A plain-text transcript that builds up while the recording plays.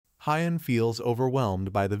Hyun feels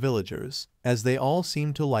overwhelmed by the villagers, as they all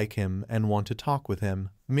seem to like him and want to talk with him.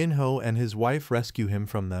 Minho and his wife rescue him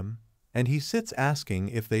from them, and he sits asking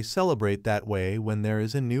if they celebrate that way when there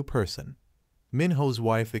is a new person. Minho's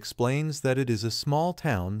wife explains that it is a small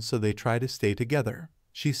town, so they try to stay together.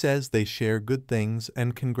 She says they share good things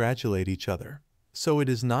and congratulate each other. So it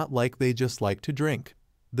is not like they just like to drink.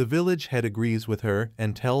 The village head agrees with her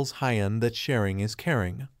and tells Hyun that sharing is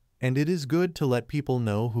caring, and it is good to let people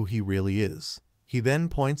know who he really is. He then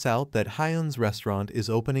points out that Hyun's restaurant is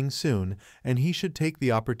opening soon and he should take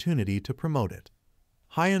the opportunity to promote it.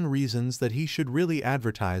 Hyun reasons that he should really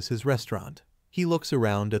advertise his restaurant. He looks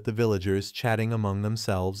around at the villagers chatting among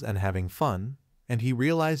themselves and having fun, and he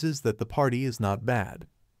realizes that the party is not bad.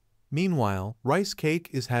 Meanwhile, Rice Cake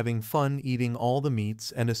is having fun eating all the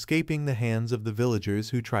meats and escaping the hands of the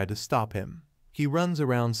villagers who try to stop him. He runs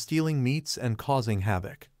around stealing meats and causing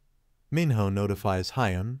havoc. Minho notifies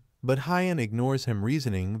Hyun, but Hyun ignores him,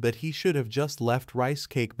 reasoning that he should have just left Rice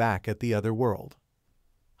Cake back at the other world.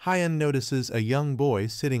 Hyun notices a young boy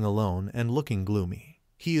sitting alone and looking gloomy.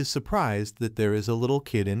 He is surprised that there is a little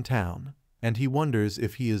kid in town, and he wonders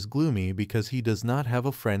if he is gloomy because he does not have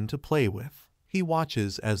a friend to play with. He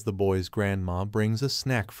watches as the boy's grandma brings a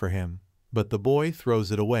snack for him, but the boy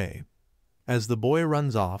throws it away. As the boy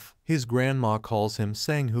runs off, his grandma calls him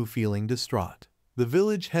Sang-hoo, feeling distraught. The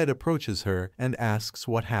village head approaches her and asks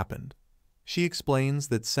what happened. She explains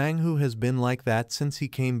that Sang-hoo has been like that since he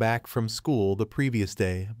came back from school the previous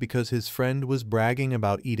day because his friend was bragging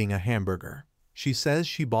about eating a hamburger. She says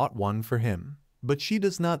she bought one for him, but she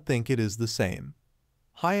does not think it is the same.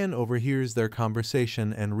 Hyun overhears their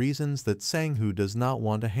conversation and reasons that Sang-hoo does not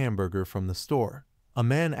want a hamburger from the store. A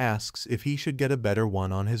man asks if he should get a better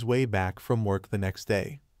one on his way back from work the next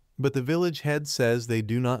day. But the village head says they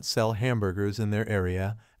do not sell hamburgers in their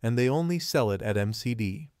area and they only sell it at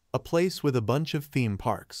MCD, a place with a bunch of theme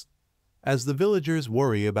parks. As the villagers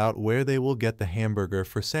worry about where they will get the hamburger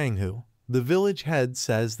for Sang-hoo, the village head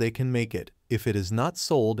says they can make it if it is not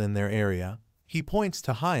sold in their area. He points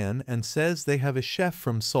to Hyun and says they have a chef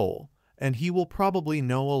from Seoul, and he will probably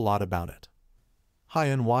know a lot about it.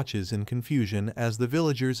 Hyun watches in confusion as the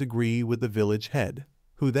villagers agree with the village head,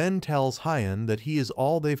 who then tells Hyun that he is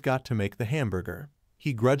all they've got to make the hamburger.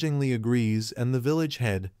 He grudgingly agrees, and the village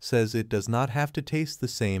head says it does not have to taste the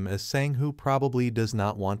same, as Sang-hoo probably does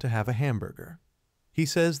not want to have a hamburger. He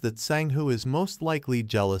says that Sang-hoo is most likely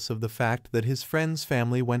jealous of the fact that his friend's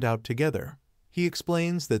family went out together. He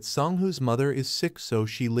explains that Sang-hoo's mother is sick, so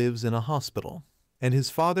she lives in a hospital, and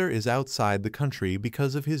his father is outside the country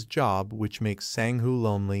because of his job, which makes Sang-hoo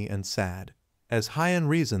lonely and sad. As Hyun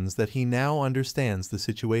reasons that he now understands the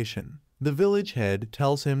situation, the village head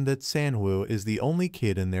tells him that Sang-hoo is the only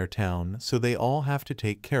kid in their town, so they all have to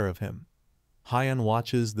take care of him. Hyun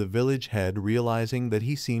watches the village head, realizing that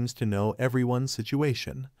he seems to know everyone's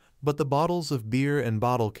situation, but the bottles of beer and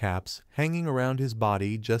bottle caps hanging around his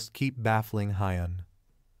body just keep baffling Hyun.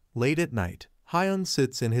 Late at night, Hyun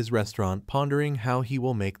sits in his restaurant pondering how he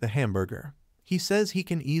will make the hamburger. He says he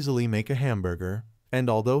can easily make a hamburger, and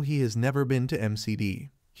although he has never been to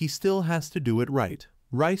MCD, he still has to do it right.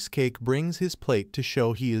 Rice Cake brings his plate to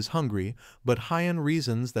show he is hungry, but Hyun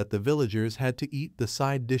reasons that the villagers had to eat the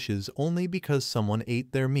side dishes only because someone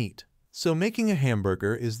ate their meat, so making a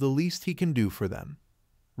hamburger is the least he can do for them.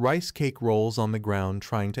 Rice Cake rolls on the ground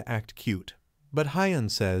trying to act cute, but Hyun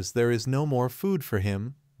says there is no more food for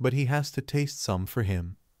him, but he has to taste some for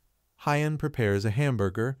him. Hyun prepares a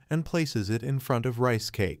hamburger and places it in front of Rice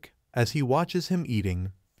Cake. As he watches him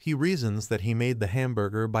eating, he reasons that he made the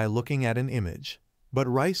hamburger by looking at an image, but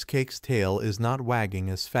Rice Cake's tail is not wagging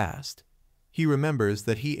as fast. He remembers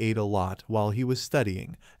that he ate a lot while he was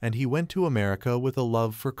studying, and he went to America with a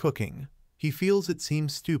love for cooking. He feels it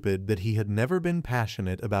seems stupid that he had never been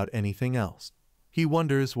passionate about anything else. He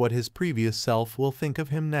wonders what his previous self will think of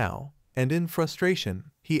him now, and in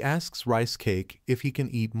frustration, he asks Rice Cake if he can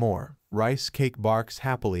eat more. Rice Cake barks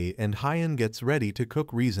happily, and Hyun gets ready to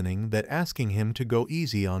cook, reasoning that asking him to go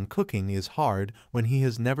easy on cooking is hard when he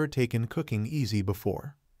has never taken cooking easy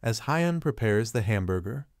before. As Hyun prepares the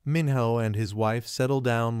hamburger, Minho and his wife settle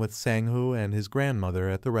down with Sang-hoo and his grandmother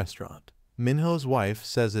at the restaurant. Minho's wife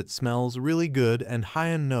says it smells really good and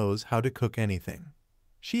Hyun knows how to cook anything.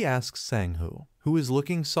 She asks Sang-hoo, who is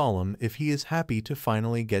looking solemn, if he is happy to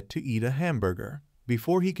finally get to eat a hamburger.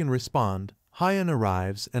 Before he can respond, Hyun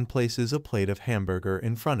arrives and places a plate of hamburger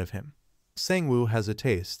in front of him. Sang-woo has a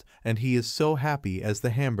taste, and he is so happy as the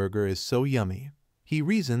hamburger is so yummy. He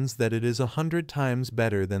reasons that it is 100 times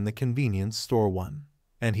better than the convenience store one,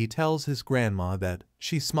 and he tells his grandma that.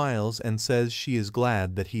 She smiles and says she is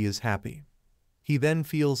glad that he is happy. He then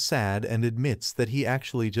feels sad and admits that he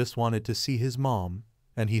actually just wanted to see his mom,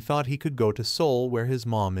 and he thought he could go to Seoul where his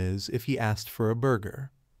mom is if he asked for a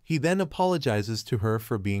burger. He then apologizes to her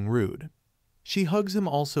for being rude. She hugs him,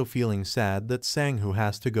 also feeling sad that Sang-woo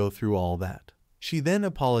has to go through all that. She then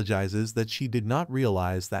apologizes that she did not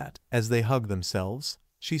realize that. As they hug themselves,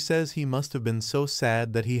 she says he must have been so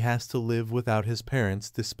sad that he has to live without his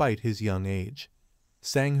parents despite his young age.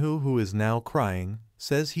 Sang-woo, who is now crying,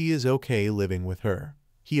 says he is okay living with her.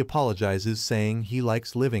 He apologizes, saying he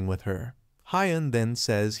likes living with her. Hyun then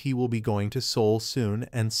says he will be going to Seoul soon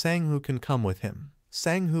and Sang-woo can come with him.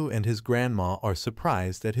 Sang-woo and his grandma are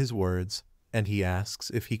surprised at his words, and he asks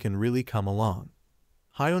if he can really come along.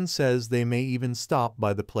 Hyun says they may even stop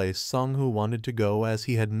by the place Sang-woo wanted to go, as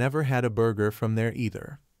he had never had a burger from there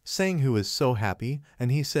either. Sang-woo is so happy,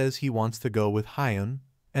 and he says he wants to go with Hyun,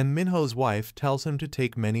 and Minho's wife tells him to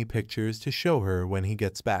take many pictures to show her when he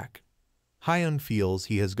gets back. Hyun feels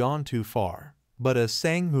he has gone too far, but as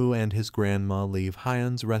Sang-woo and his grandma leave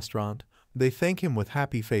Hyun's restaurant, they thank him with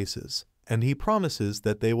happy faces, and he promises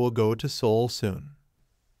that they will go to Seoul soon.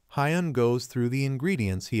 Hyun goes through the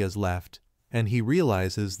ingredients he has left, and he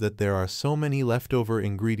realizes that there are so many leftover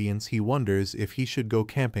ingredients he wonders if he should go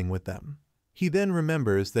camping with them. He then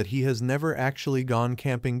remembers that he has never actually gone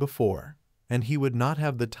camping before, and he would not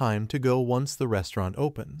have the time to go once the restaurant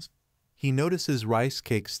opens. He notices Rice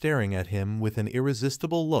Cake staring at him with an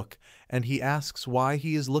irresistible look, and he asks why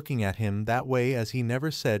he is looking at him that way, as he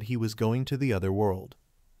never said he was going to the other world.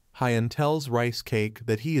 Hyun tells Rice Cake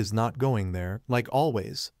that he is not going there. Like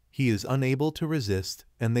always, he is unable to resist,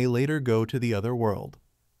 and they later go to the other world.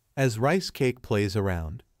 As Rice Cake plays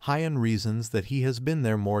around, Hyun reasons that he has been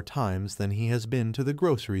there more times than he has been to the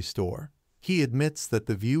grocery store. He admits that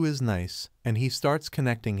the view is nice, and he starts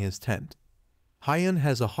connecting his tent. Hyun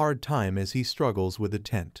has a hard time as he struggles with the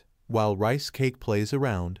tent. While Rice Cake plays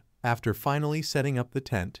around, after finally setting up the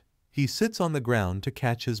tent, he sits on the ground to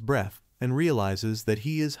catch his breath and realizes that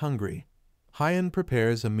he is hungry. Hyun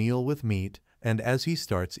prepares a meal with meat, and as he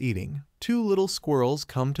starts eating, two little squirrels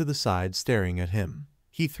come to the side staring at him.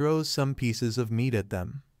 He throws some pieces of meat at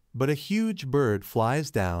them, but a huge bird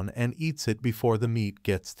flies down and eats it before the meat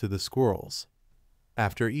gets to the squirrels.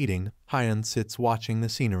 After eating, Hyun sits watching the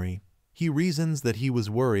scenery. He reasons that he was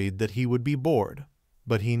worried that he would be bored,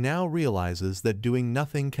 but he now realizes that doing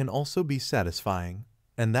nothing can also be satisfying,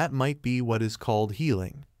 and that might be what is called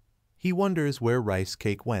healing. He wonders where Rice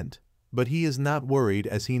Cake went, but he is not worried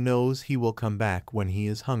as he knows he will come back when he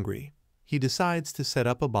is hungry. He decides to set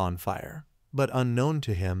up a bonfire, but unknown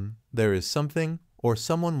to him, there is something or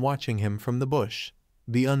someone watching him from the bush.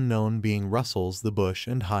 The unknown being rustles the bush,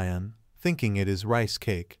 and Hyun, thinking it is Rice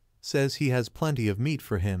Cake, says he has plenty of meat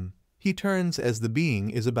for him. He turns as the being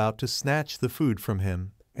is about to snatch the food from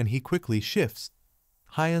him, and he quickly shifts.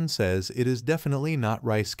 Hyun says it is definitely not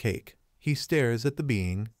Rice Cake. He stares at the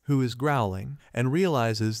being, who is growling, and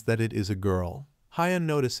realizes that it is a girl. Hyun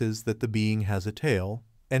notices that the being has a tail,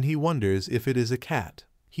 and he wonders if it is a cat.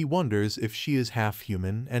 He wonders if she is half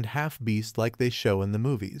human and half beast like they show in the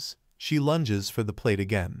movies. She lunges for the plate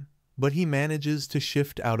again, but he manages to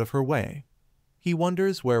shift out of her way. He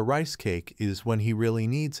wonders where Rice Cake is when he really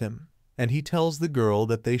needs him, and he tells the girl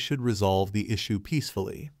that they should resolve the issue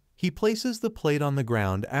peacefully. He places the plate on the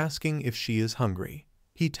ground, asking if she is hungry.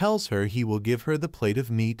 He tells her he will give her the plate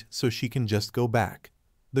of meat so she can just go back.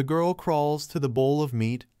 The girl crawls to the bowl of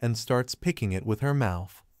meat and starts picking it with her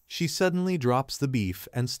mouth. She suddenly drops the beef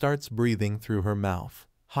and starts breathing through her mouth.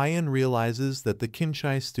 Hyun realizes that the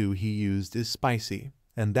kimchi stew he used is spicy,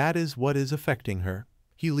 and that is what is affecting her.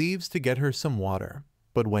 He leaves to get her some water,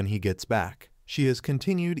 but when he gets back, she has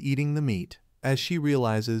continued eating the meat. As she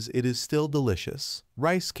realizes it is still delicious,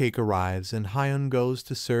 Rice Cake arrives and Hyun goes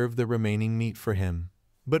to serve the remaining meat for him.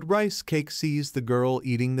 But Rice Cake sees the girl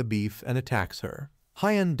eating the beef and attacks her.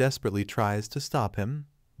 Hyun desperately tries to stop him,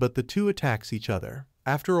 but the two attacks each other.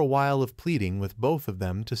 After a while of pleading with both of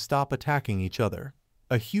them to stop attacking each other,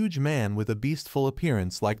 a huge man with a beastful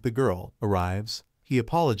appearance like the girl arrives. He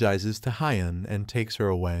apologizes to Hyun and takes her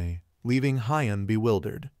away, leaving Hyun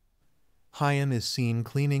bewildered. Hyun is seen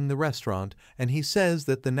cleaning the restaurant, and he says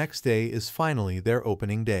that the next day is finally their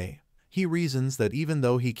opening day. He reasons that even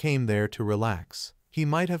though he came there to relax, he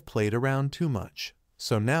might have played around too much.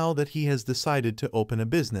 So now that he has decided to open a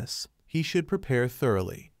business, he should prepare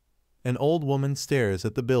thoroughly. An old woman stares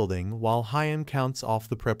at the building while Hyun counts off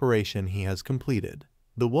the preparation he has completed.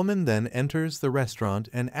 The woman then enters the restaurant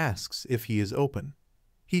and asks if he is open.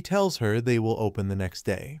 He tells her they will open the next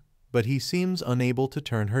day, but he seems unable to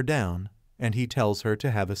turn her down, and he tells her to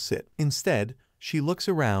have a sit. Instead, She looks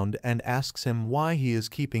around and asks him why he is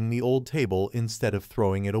keeping the old table instead of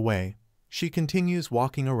throwing it away. She continues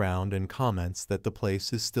walking around and comments that the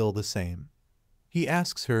place is still the same. He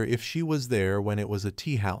asks her if she was there when it was a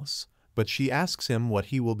tea house, but she asks him what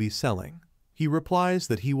he will be selling. He replies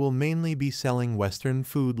that he will mainly be selling Western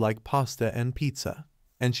food like pasta and pizza,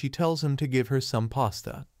 and she tells him to give her some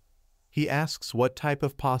pasta. He asks what type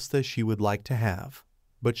of pasta she would like to have,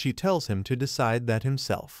 but she tells him to decide that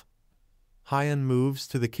himself. Hyun moves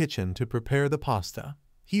to the kitchen to prepare the pasta.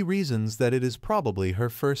 He reasons that it is probably her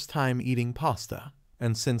first time eating pasta,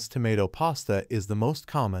 and since tomato pasta is the most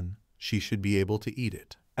common, she should be able to eat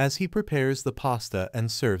it. As he prepares the pasta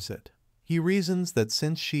and serves it, he reasons that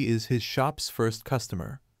since she is his shop's first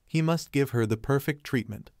customer, he must give her the perfect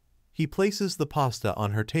treatment. He places the pasta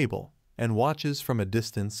on her table and watches from a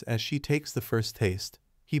distance as she takes the first taste.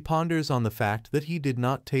 He ponders on the fact that he did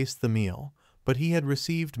not taste the meal, but he had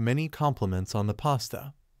received many compliments on the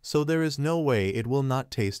pasta, so there is no way it will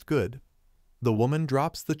not taste good. The woman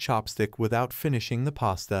drops the chopstick without finishing the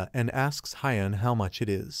pasta and asks Hyun how much it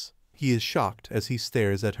is. He is shocked as he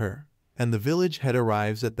stares at her, and the village head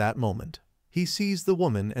arrives at that moment. He sees the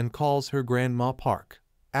woman and calls her Grandma Park,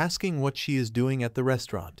 asking what she is doing at the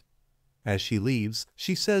restaurant. As she leaves,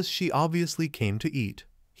 she says she obviously came to eat.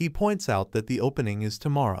 He points out that the opening is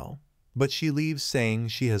tomorrow, but she leaves saying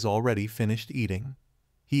she has already finished eating.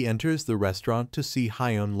 He enters the restaurant to see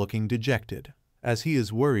Hyun looking dejected, as he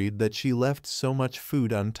is worried that she left so much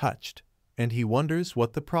food untouched, and he wonders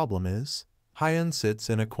what the problem is. Hyun sits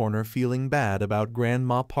in a corner feeling bad about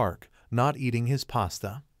Grandma Park not eating his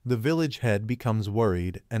pasta. The village head becomes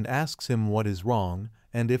worried and asks him what is wrong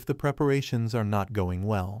and if the preparations are not going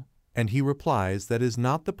well, and he replies that is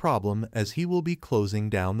not the problem as he will be closing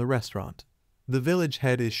down the restaurant. The village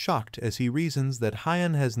head is shocked as he reasons that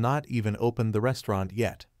Hyun has not even opened the restaurant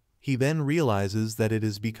yet. He then realizes that it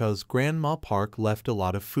is because Grandma Park left a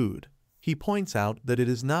lot of food. He points out that it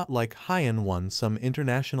is not like Hyun won some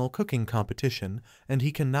international cooking competition and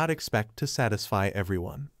he cannot expect to satisfy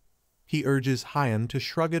everyone. He urges Hyun to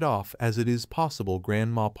shrug it off as it is possible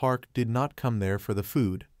Grandma Park did not come there for the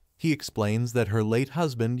food. He explains that her late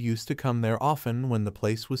husband used to come there often when the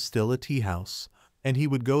place was still a tea house, and he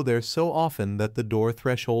would go there so often that the door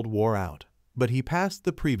threshold wore out, but he passed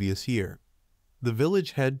the previous year. The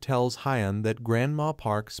village head tells Hyun that Grandma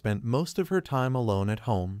Park spent most of her time alone at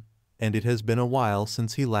home, and it has been a while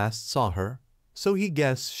since he last saw her, so he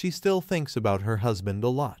guesses she still thinks about her husband a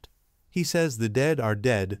lot. He says the dead are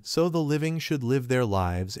dead, so the living should live their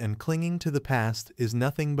lives, and clinging to the past is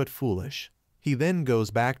nothing but foolish. He then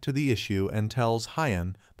goes back to the issue and tells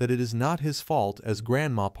Hyun that it is not his fault as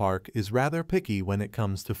Grandma Park is rather picky when it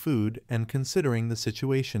comes to food, and considering the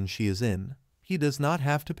situation she is in, he does not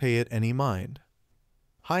have to pay it any mind.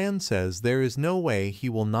 Hyun says there is no way he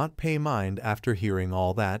will not pay mind after hearing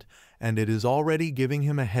all that, and it is already giving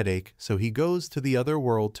him a headache, so he goes to the other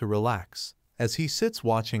world to relax. As he sits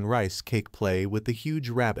watching Rice Cake play with the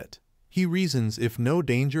huge rabbit, he reasons if no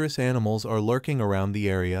dangerous animals are lurking around the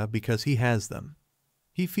area because he has them.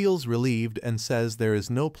 He feels relieved and says there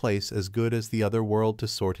is no place as good as the other world to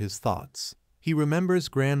sort his thoughts. He remembers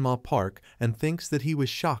Grandma Park and thinks that he was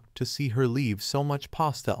shocked to see her leave so much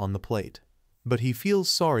pasta on the plate. But he feels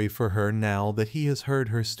sorry for her now that he has heard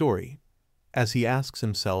her story, as he asks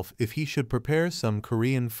himself if he should prepare some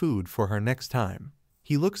Korean food for her next time.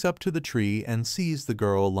 He looks up to the tree and sees the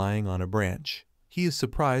girl lying on a branch. He is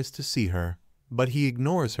surprised to see her, but he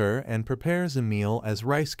ignores her and prepares a meal as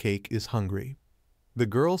Rice Cake is hungry. The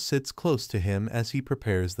girl sits close to him as he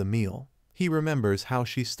prepares the meal. He remembers how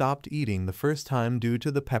she stopped eating the first time due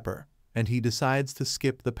to the pepper, and he decides to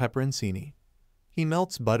skip the pepperoncini. He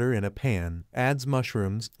melts butter in a pan, adds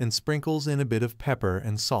mushrooms, and sprinkles in a bit of pepper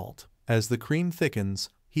and salt. As the cream thickens,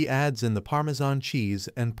 he adds in the Parmesan cheese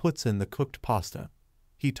and puts in the cooked pasta.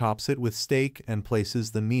 He tops it with steak and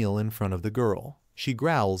places the meal in front of the girl. She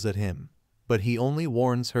growls at him, but he only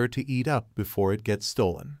warns her to eat up before it gets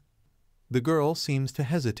stolen. The girl seems to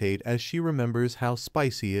hesitate as she remembers how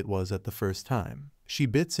spicy it was at the first time. She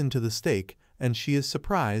bits into the steak, and she is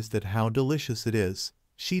surprised at how delicious it is.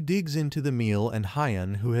 She digs into the meal, and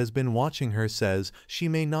Hyun, who has been watching her, says she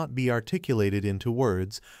may not be articulated into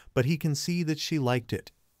words, but he can see that she liked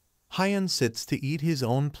it. Hyun sits to eat his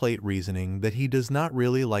own plate, reasoning that he does not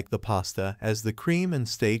really like the pasta as the cream and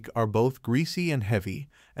steak are both greasy and heavy,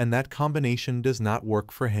 and that combination does not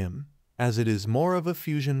work for him, as it is more of a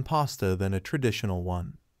fusion pasta than a traditional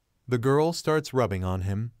one. The girl starts rubbing on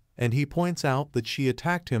him, and he points out that she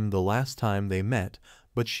attacked him the last time they met,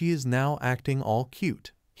 but she is now acting all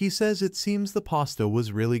cute. He says it seems the pasta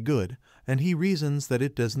was really good, and he reasons that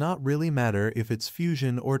it does not really matter if it's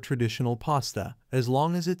fusion or traditional pasta, as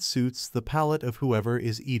long as it suits the palate of whoever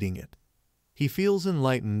is eating it. He feels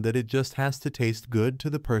enlightened that it just has to taste good to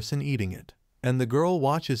the person eating it, and the girl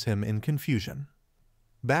watches him in confusion.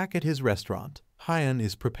 Back at his restaurant, Hyun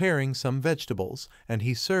is preparing some vegetables, and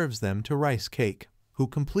he serves them to Rice Cake, who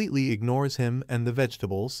completely ignores him and the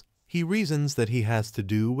vegetables. He reasons that he has to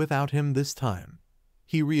do without him this time.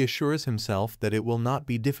 He reassures himself that it will not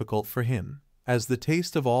be difficult for him, as the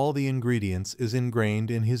taste of all the ingredients is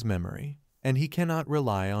ingrained in his memory, and he cannot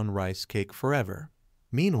rely on Rice Cake forever.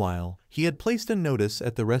 Meanwhile, he had placed a notice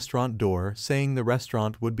at the restaurant door saying the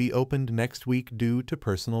restaurant would be opened next week due to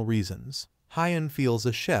personal reasons. Hyun feels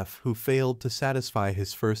a chef who failed to satisfy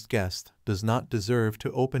his first guest does not deserve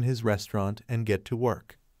to open his restaurant and get to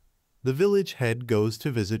work. The village head goes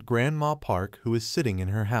to visit Grandma Park, who is sitting in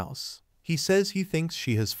her house. He says he thinks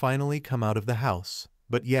she has finally come out of the house,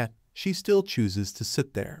 but yet she still chooses to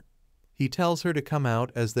sit there. He tells her to come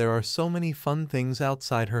out as there are so many fun things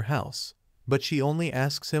outside her house, but she only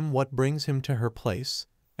asks him what brings him to her place,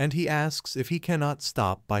 and he asks if he cannot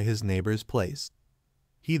stop by his neighbor's place.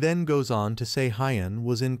 He then goes on to say Hyun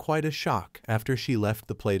was in quite a shock after she left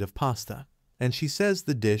the plate of pasta, and she says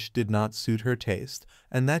the dish did not suit her taste,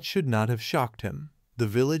 and that should not have shocked him. The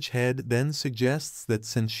village head then suggests that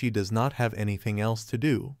since she does not have anything else to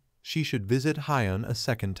do, she should visit Hyun a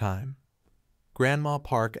second time. Grandma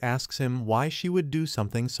Park asks him why she would do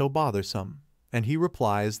something so bothersome, and he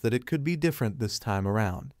replies that it could be different this time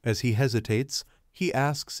around. As he hesitates, he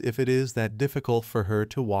asks if it is that difficult for her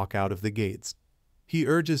to walk out of the gates. He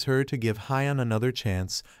urges her to give Hyun another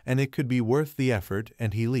chance, and it could be worth the effort,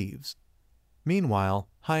 and he leaves. Meanwhile,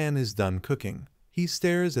 Hyun is done cooking. He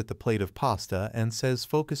stares at the plate of pasta and says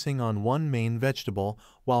focusing on one main vegetable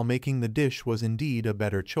while making the dish was indeed a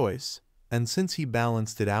better choice, and since he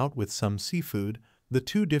balanced it out with some seafood, the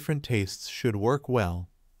two different tastes should work well.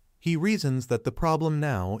 He reasons that the problem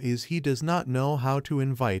now is he does not know how to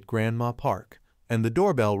invite Grandma Park, and the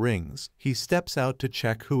doorbell rings. He steps out to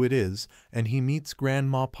check who it is, and he meets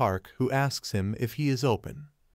Grandma Park, who asks him if he is open.